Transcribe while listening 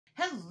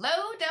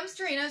Hello,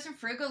 Dumpsterinos and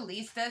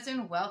Frugalistas,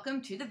 and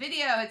welcome to the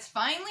video. It's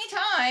finally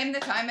time. The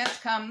time has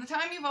come. The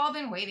time you've all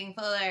been waiting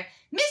for.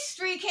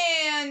 Mystery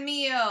can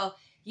meal.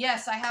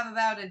 Yes, I have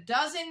about a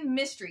dozen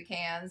mystery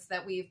cans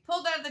that we've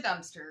pulled out of the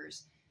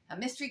dumpsters. A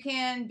mystery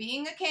can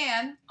being a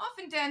can,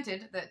 often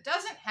dented, that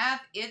doesn't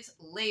have its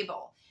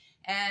label.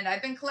 And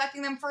I've been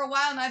collecting them for a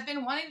while, and I've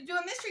been wanting to do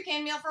a mystery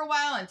can meal for a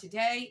while, and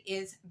today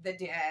is the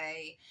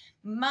day.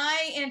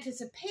 My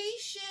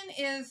anticipation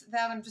is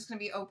that I'm just going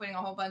to be opening a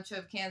whole bunch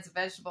of cans of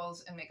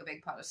vegetables and make a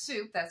big pot of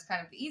soup. That's kind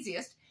of the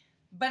easiest.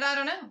 But I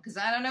don't know, because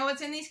I don't know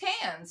what's in these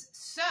cans.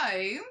 So,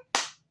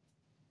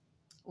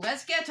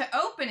 let's get to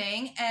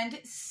opening and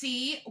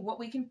see what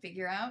we can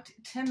figure out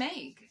to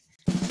make.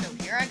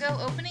 So here I go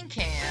opening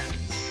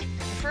cans.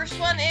 The first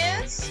one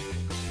is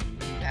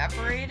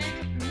evaporated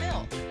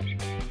milk.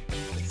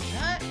 Was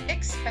not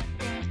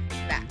expecting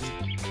that.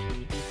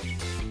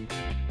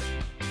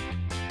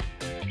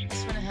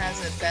 This one has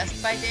a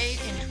best by date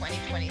in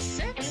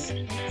 2026.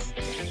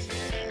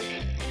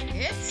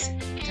 It's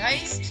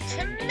diced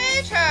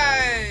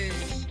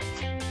tomatoes.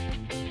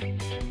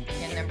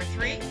 And number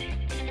 3,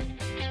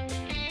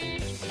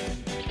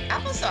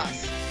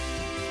 applesauce.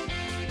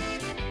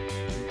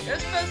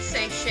 Those both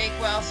say shake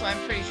well, so I'm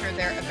pretty sure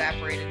they're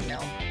evaporated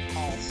milk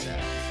also.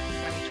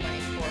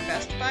 2024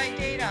 best by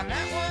date on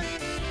that one.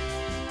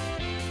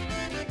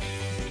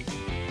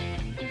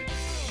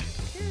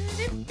 Could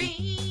it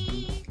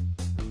be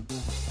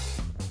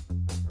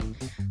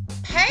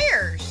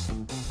pears?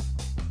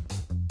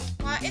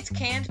 Well, it's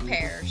canned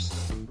pears.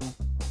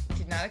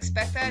 Did not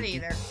expect that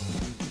either.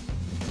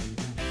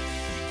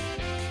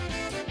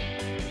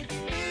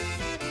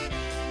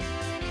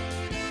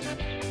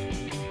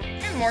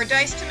 And more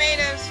diced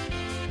tomatoes.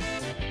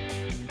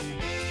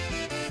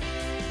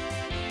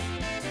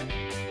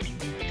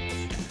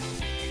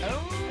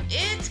 Oh,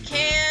 it's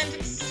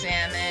canned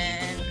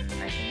salmon.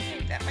 I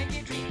think that might be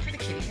a treat for the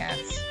kitty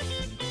cats.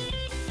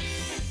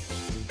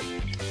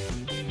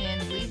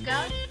 And we've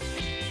got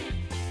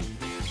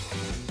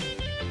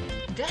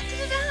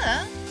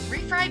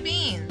refried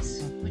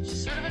beans, which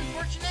is sort of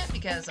unfortunate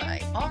because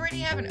I already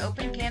have an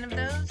open can of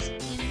those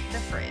in the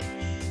fridge.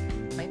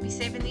 Might be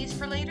saving these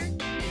for later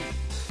too.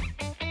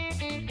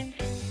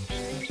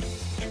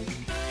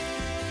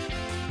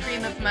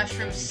 Cream of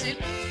mushroom soup.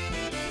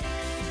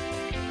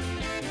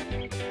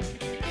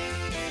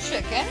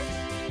 Chicken.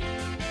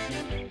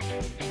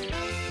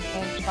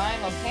 And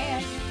final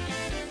can.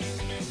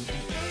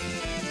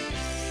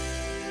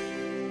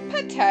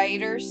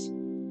 Potatoes.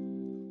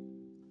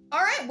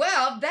 Alright,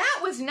 well, that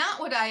was not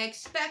what I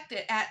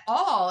expected at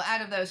all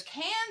out of those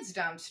cans,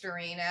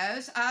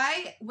 Dumpsterinos.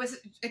 I was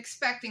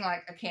expecting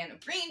like a can of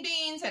green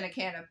beans and a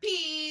can of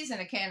peas and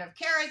a can of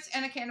carrots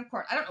and a can of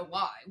corn. I don't know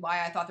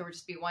why I thought there would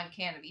just be one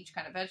can of each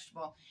kind of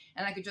vegetable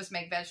and I could just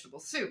make vegetable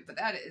soup, but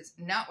that is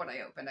not what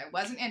I opened. I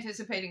wasn't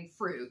anticipating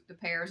fruit, the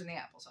pears and the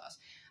applesauce.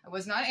 I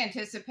was not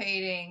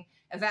anticipating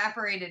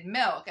evaporated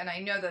milk, and I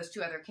know those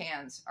two other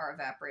cans are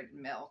evaporated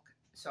milk,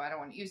 so I don't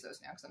want to use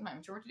those now because I'm not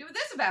even sure what to do with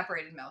this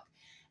evaporated milk.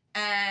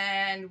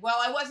 And, well,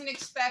 I wasn't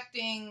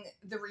expecting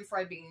the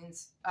refried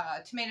beans.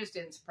 Tomatoes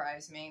didn't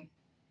surprise me.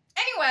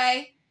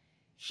 Anyway,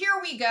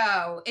 here we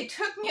go. It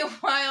took me a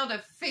while to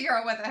figure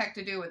out what the heck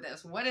to do with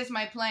this. What is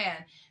my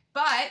plan?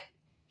 But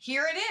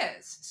here it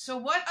is. So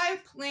what I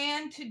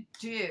plan to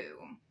do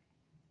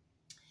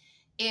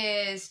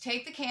is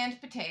take the canned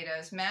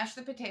potatoes, mash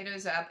the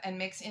potatoes up, and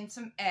mix in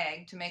some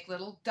egg to make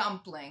little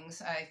dumplings.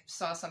 I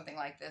saw something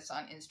like this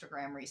on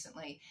Instagram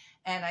recently,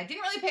 and I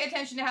didn't really pay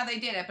attention to how they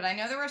did it, but I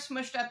know there were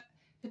smushed up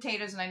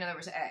potatoes, and I know there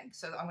was egg,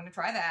 so I'm going to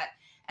try that.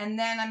 And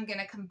then I'm going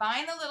to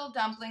combine the little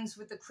dumplings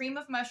with the cream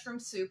of mushroom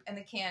soup and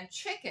the canned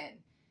chicken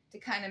to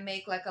kind of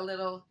make like a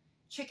little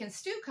chicken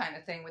stew kind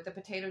of thing with the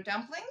potato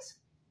dumplings.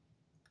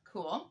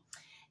 Cool.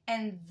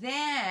 And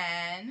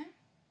then,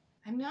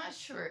 I'm not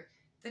sure,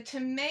 the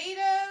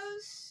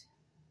tomatoes,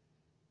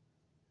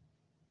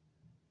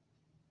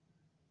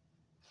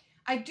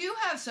 I do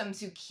have some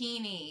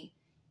zucchini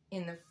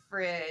in the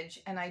fridge,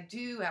 and I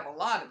do have a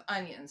lot of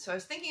onions. So I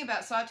was thinking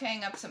about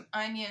sauteing up some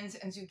onions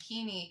and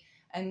zucchini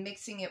and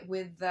mixing it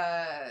with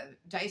the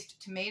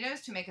diced tomatoes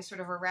to make a sort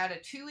of a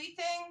ratatouille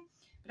thing.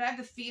 But I have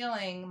the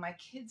feeling my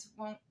kids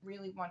won't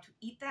really want to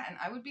eat that, and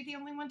I would be the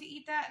only one to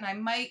eat that. And I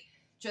might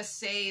just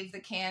save the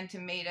canned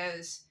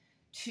tomatoes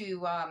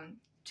to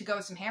go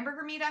with some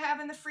hamburger meat I have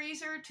in the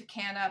freezer to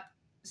can up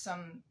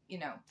some,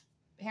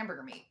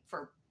 hamburger meat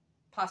for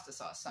pasta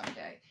sauce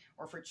someday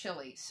or for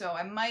chili. So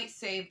I might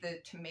save the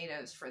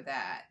tomatoes for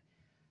that.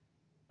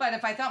 But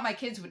if I thought my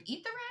kids would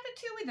eat the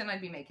ratatouille, then I'd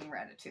be making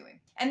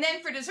ratatouille. And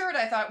then for dessert,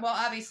 I thought, well,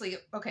 obviously,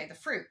 okay, the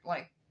fruit,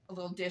 like a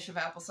little dish of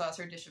applesauce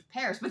or a dish of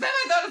pears. But then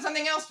I thought of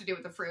something else to do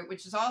with the fruit,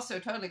 which is also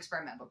totally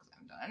experimental because I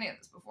haven't done any of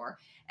this before.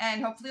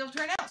 And hopefully it'll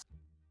turn out.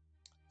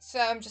 So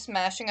I'm just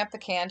mashing up the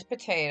canned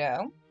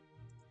potato.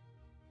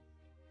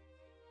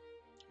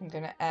 I'm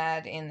going to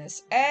add in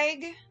this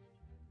egg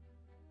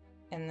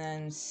and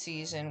then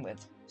season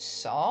with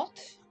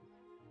salt,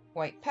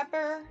 white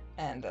pepper,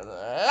 and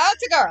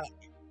lots of garlic.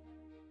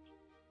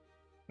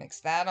 Mix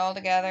that all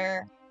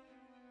together.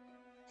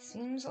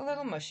 Seems a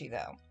little mushy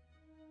though.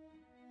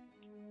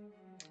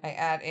 I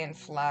add in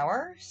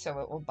flour so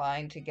it will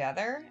bind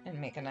together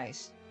and make a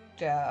nice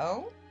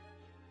dough.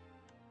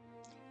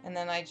 And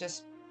then I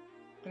just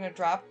going to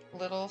drop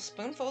little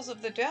spoonfuls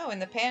of the dough in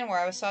the pan where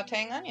I was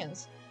sauteing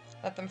onions.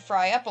 Let them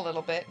fry up a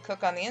little bit and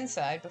cook on the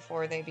inside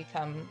before they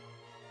become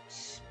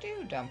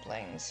stew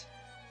dumplings.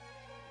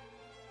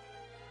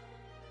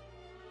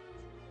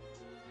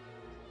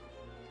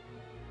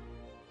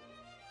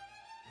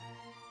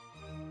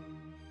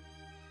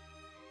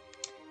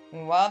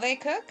 While they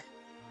cook,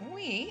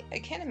 we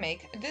can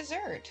make a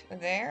dessert.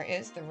 There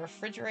is the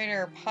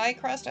refrigerator pie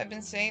crust I've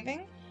been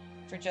saving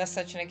for just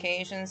such an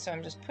occasion, so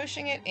I'm just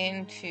pushing it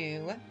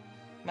into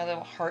my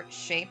little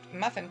heart-shaped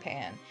muffin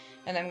pan.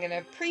 And I'm going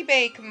to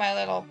pre-bake my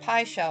little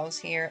pie shells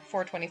here at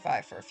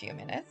 425 for a few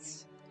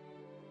minutes.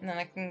 And then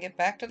I can get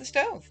back to the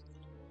stove.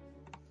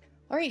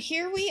 All right,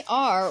 here we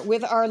are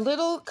with our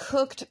little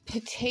cooked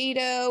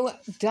potato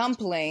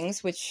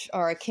dumplings, which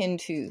are akin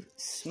to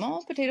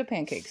small potato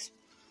pancakes.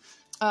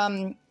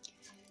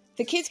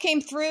 The kids came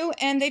through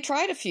and they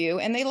tried a few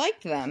and they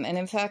liked them, and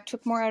in fact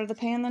took more out of the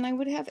pan than I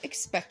would have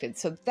expected.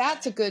 So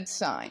that's a good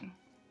sign.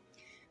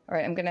 All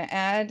right, I'm going to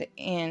add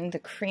in the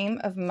cream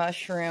of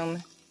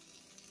mushroom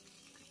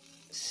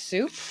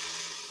soup.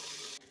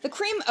 The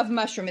cream of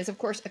mushroom is, of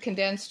course, a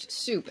condensed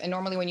soup, and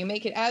normally when you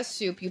make it as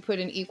soup, you put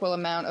an equal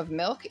amount of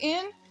milk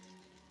in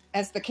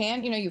as the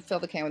can. You know, you fill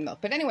the can with milk.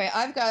 But anyway,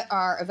 I've got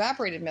our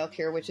evaporated milk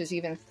here, which is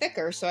even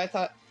thicker, so I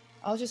thought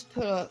I'll just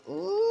put a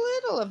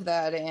little of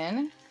that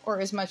in, or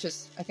as much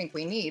as I think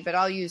we need, but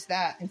I'll use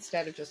that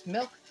instead of just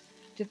milk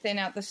to thin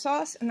out the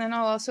sauce, and then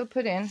I'll also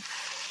put in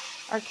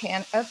our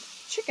can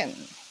of chicken.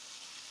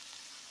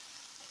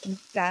 And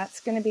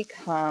that's going to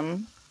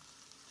become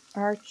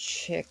our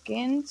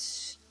chicken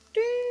stew.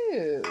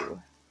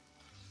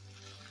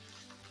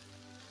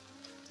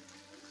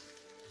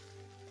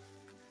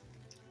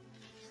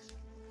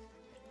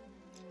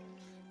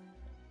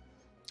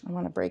 I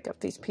want to break up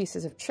these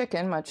pieces of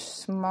chicken much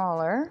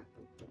smaller.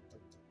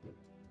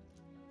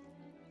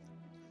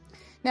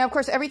 Now, of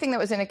course, everything that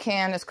was in a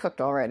can is cooked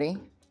already.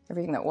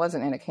 Everything that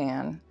wasn't in a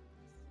can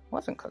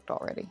wasn't cooked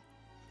already.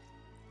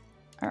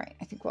 All right,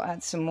 I think we'll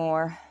add some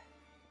more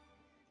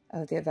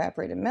of the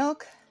evaporated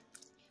milk,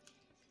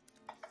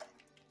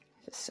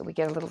 just so we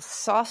get a little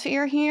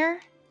saucier here.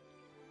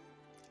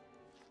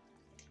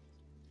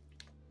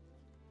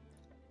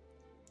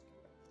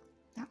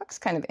 That looks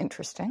kind of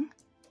interesting.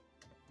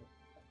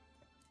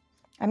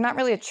 I'm not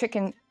really a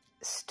chicken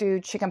stew,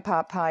 chicken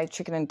pot pie,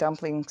 chicken and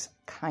dumplings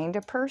kind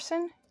of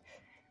person,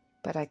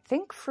 but I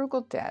think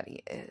Frugal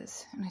Daddy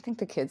is. And I think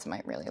the kids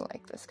might really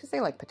like this because they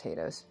like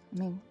potatoes. I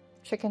mean,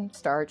 chicken,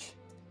 starch,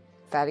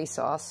 fatty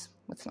sauce,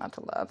 what's not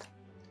to love?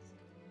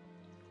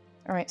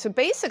 All right, so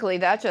basically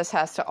that just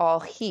has to all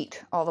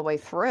heat all the way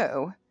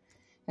through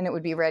and it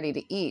would be ready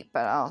to eat,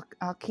 but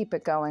I'll keep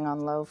it going on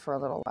low for a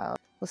little while.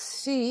 We'll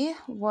see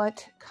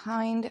what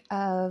kind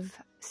of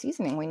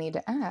seasoning we need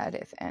to add,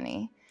 if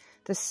any.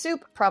 The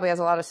soup probably has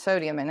a lot of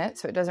sodium in it,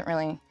 so it doesn't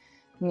really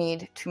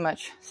need too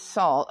much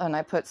salt. And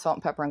I put salt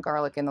and pepper and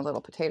garlic in the little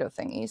potato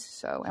thingies.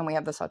 So, and we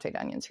have the sauteed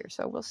onions here,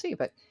 so we'll see.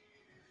 But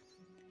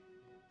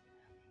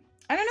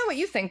I don't know what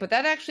you think, but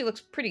that actually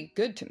looks pretty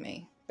good to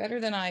me. Better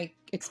than I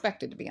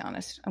expected, to be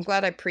honest. I'm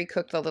glad I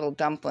pre-cooked the little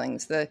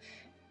dumplings. The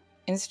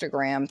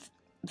Instagram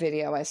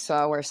video I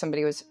saw where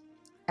somebody was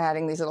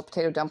adding these little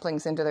potato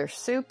dumplings into their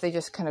soup, they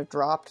just kind of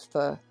dropped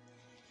the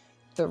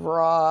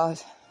raw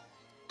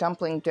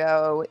dumpling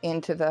dough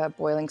into the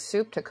boiling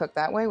soup to cook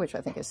that way, which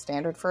I think is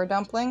standard for a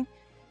dumpling.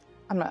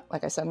 I'm not,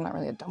 like I said, I'm not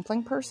really a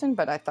dumpling person,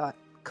 but I thought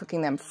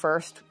cooking them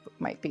first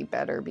might be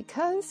better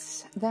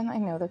because then I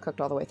know they're cooked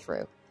all the way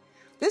through.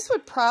 This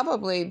would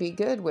probably be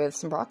good with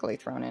some broccoli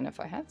thrown in if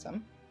I had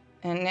some.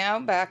 And now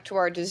back to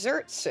our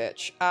dessert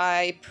sitch.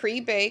 I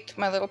pre-baked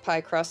my little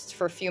pie crusts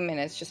for a few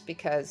minutes just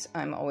because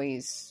I'm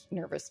always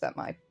nervous that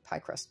my pie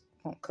crust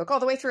won't cook all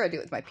the way through. I do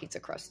it with my pizza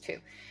crust too.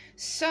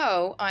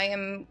 So I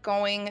am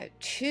going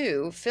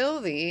to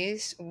fill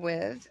these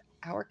with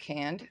our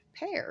canned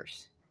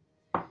pears.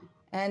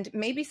 And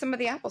maybe some of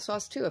the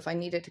applesauce too if I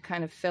need it to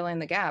kind of fill in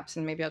the gaps.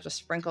 And maybe I'll just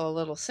sprinkle a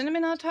little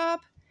cinnamon on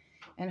top.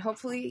 And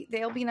hopefully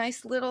they'll be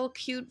nice little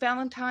cute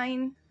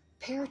Valentine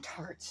pear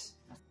tarts.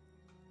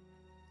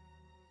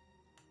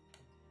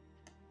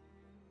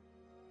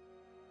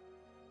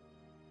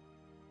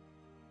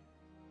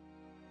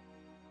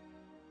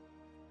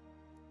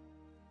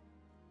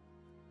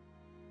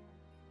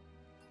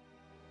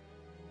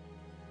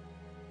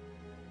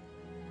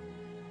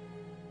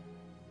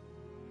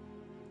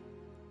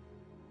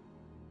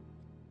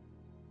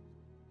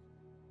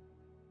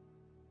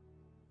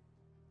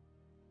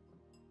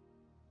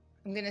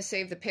 I'm going to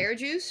save the pear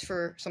juice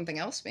for something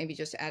else, maybe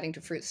just adding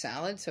to fruit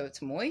salad so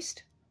it's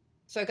moist.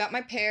 So I got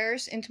my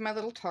pears into my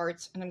little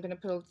tarts, and I'm going to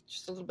put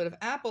just a little bit of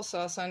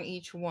applesauce on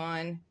each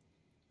one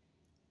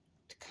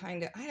to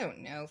kind of, I don't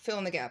know, fill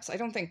in the gaps. I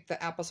don't think the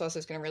applesauce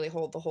is going to really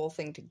hold the whole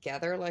thing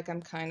together like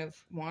I'm kind of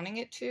wanting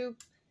it to.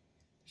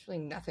 There's really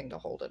nothing to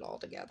hold it all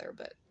together,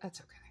 but that's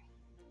okay.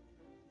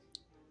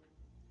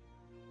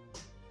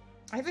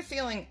 I have a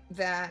feeling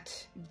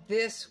that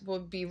this will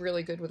be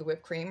really good with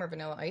whipped cream or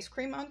vanilla ice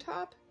cream on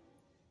top,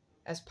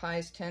 as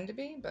pies tend to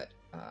be, but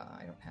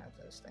I don't have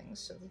those things,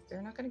 so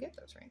they're not going to get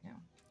those right now.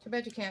 Too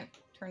bad you can't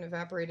turn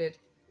evaporated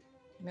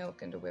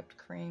milk into whipped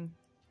cream.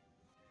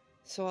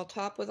 So I'll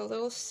top with a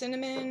little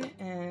cinnamon,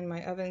 and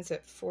my oven's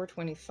at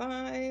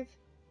 425.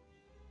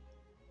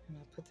 And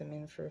I'll put them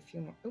in for a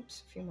few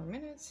more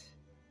minutes.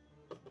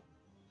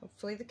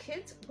 Hopefully the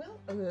kids will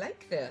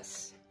like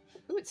this.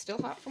 Ooh, it's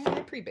still hot from when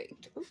I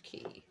pre-baked.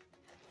 Okay.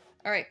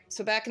 All right,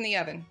 so back in the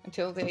oven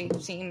until they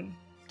seem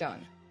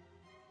done.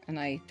 And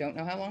I don't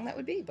know how long that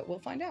would be, but we'll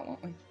find out,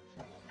 won't we?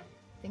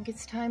 I think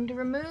it's time to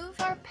remove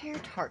our pear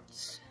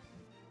tarts.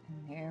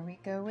 And there we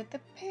go with the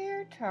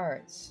pear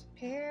tarts.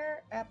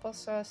 Pear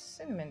applesauce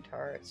cinnamon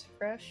tarts,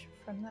 fresh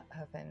from the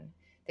oven.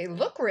 They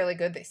look really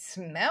good, they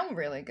smell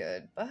really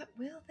good, but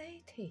will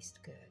they taste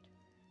good?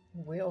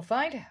 We'll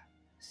find out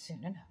soon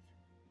enough.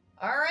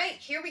 All right,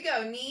 here we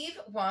go. Neve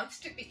wants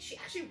to be, she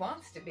actually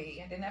wants to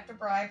be, I didn't have to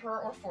bribe her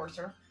or force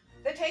her,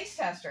 the taste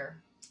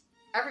tester.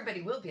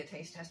 Everybody will be a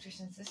taste tester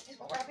since this is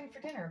what we're having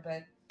for dinner,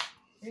 but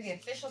you're the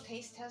official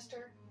taste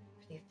tester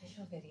for the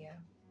official video.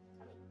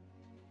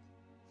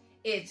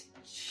 It's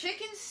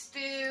chicken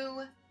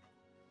stew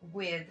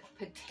with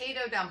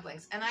potato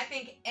dumplings, and I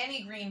think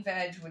any green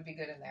veg would be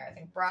good in there. I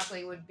think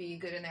broccoli would be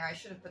good in there. I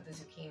should have put the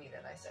zucchini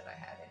that I said I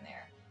had in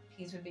there.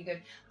 Peas would be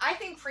good. I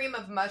think cream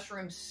of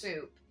mushroom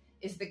soup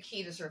is the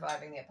key to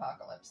surviving the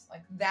apocalypse.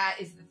 Like, that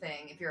is the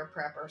thing. If you're a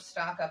prepper,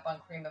 stock up on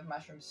cream of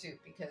mushroom soup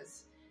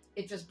because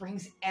it just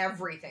brings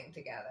everything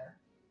together.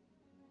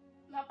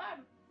 Not bad.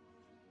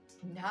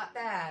 Not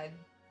bad.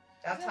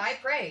 That's high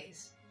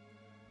praise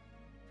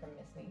from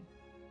Miss Neve.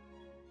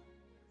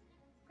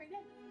 Pretty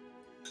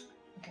good.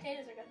 Okay.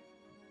 Potatoes are good.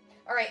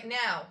 All right,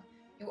 now,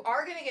 you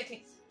are going to get to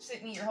sit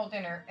and eat your whole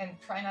dinner and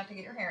try not to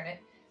get your hair in it,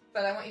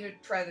 but I want you to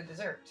try the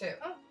dessert, too.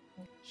 Oh.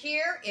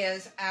 Here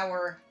is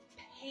our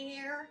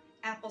pear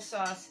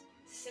applesauce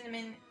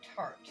cinnamon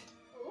tart.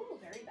 Ooh,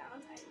 very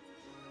Valentine's.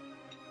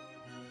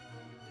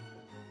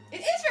 It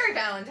is very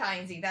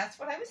Valentine's-y. That's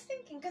what I was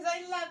thinking, because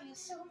I love you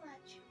so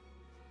much.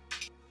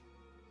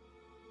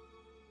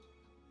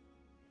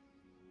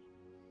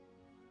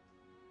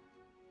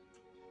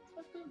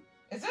 That's good.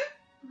 Is it?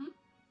 Mm-hmm.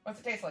 What's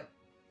it taste like?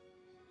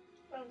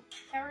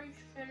 Perry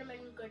cinnamon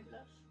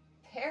goodness.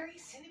 Perry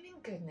cinnamon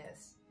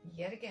goodness.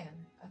 Yet again,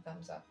 a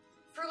thumbs up.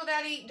 Frugal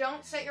Daddy,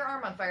 don't set your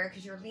arm on fire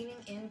because you're leaning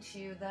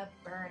into the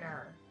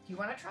burner. Do you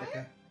want to try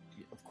it?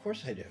 Of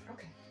course I do.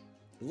 Okay.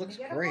 It looks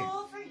Get great. a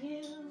bowl for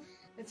you.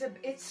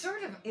 It's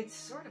sort of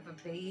a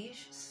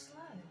beige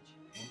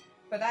sludge.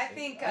 But I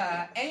think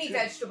any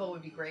vegetable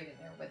would be great in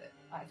there with it,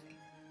 I think.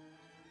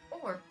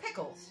 Or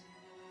pickles.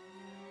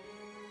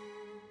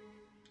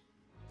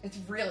 It's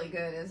really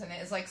good, isn't it?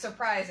 It's like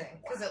surprising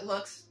because it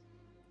looks.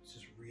 This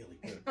is really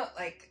good.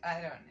 Like,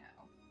 I don't know.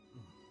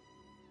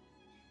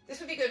 This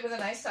would be good with a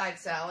nice side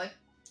salad.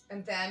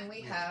 And then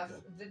we have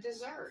the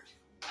dessert.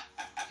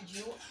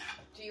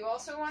 Do you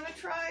also want to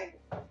try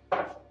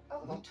a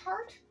little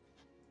tart?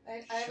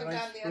 I haven't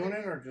done the other. Spoon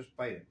it or just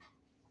bite it?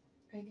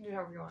 You can do it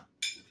however you want.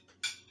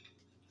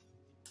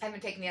 I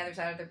haven't taken the others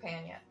out of their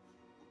pan yet.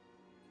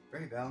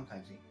 Very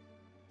Valentine's-y.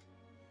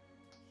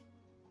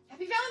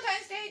 Happy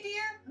Valentine's Day,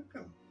 dear.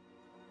 Okay.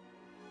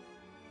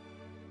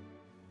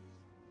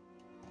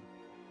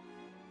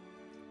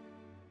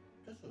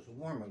 This is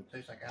warm. It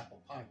tastes like apple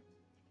pie.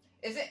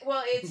 Is it?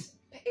 Well,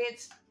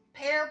 it's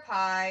pear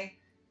pie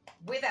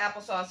with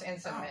applesauce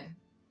and cinnamon.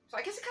 So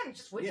I guess it kind of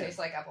just would taste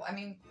like apple. I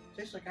mean, it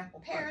tastes like apple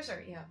pie. Pears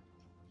are, yeah.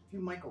 If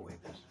you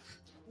microwave this.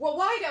 Well,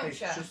 why don't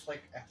It's you? just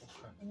like apple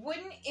pie.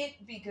 Wouldn't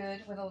it be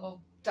good with a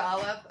little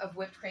dollop of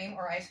whipped cream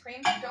or ice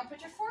cream? Don't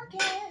put your fork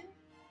in.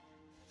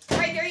 All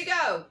right, there you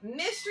go.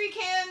 Mystery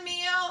can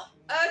meal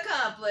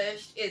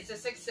accomplished. It's a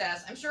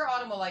success. I'm sure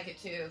Autumn will like it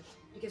too,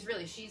 because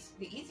really, she's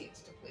the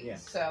easiest to please. Yeah.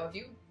 So if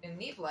you and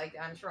Neve like it,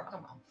 I'm sure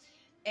Autumn will.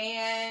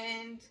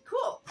 And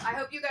cool. I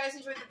hope you guys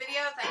enjoyed the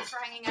video. Thanks for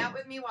hanging out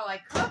with me while I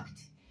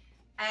cooked.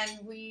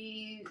 And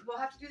we will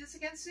have to do this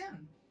again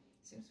soon.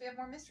 As soon as we have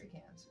more mystery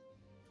cans.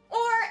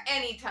 Or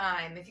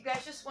anytime. If you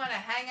guys just want to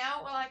hang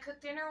out while I cook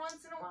dinner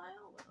once in a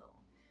while,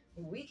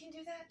 well, we can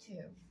do that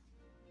too.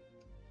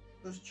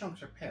 Those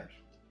chunks are pears.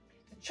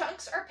 The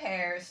chunks are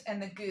pears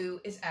and the goo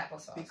is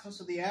applesauce.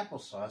 Because of the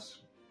applesauce,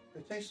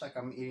 it tastes like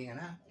I'm eating an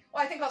apple.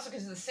 Well, I think also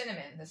because of the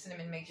cinnamon. The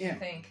cinnamon makes you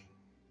think.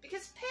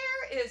 Because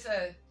pear is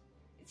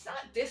it's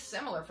not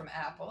dissimilar from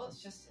apple.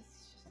 It's just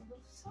a little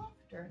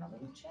softer and a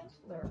little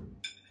gentler.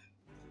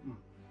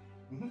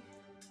 Mm-hmm.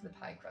 The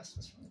pie crust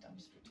was from the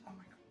dumpster. Oh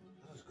my god,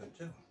 that was good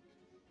too.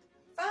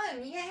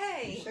 Fun,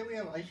 yay! Did you say we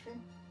have ice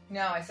cream?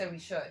 No, I said we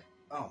should.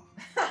 Oh.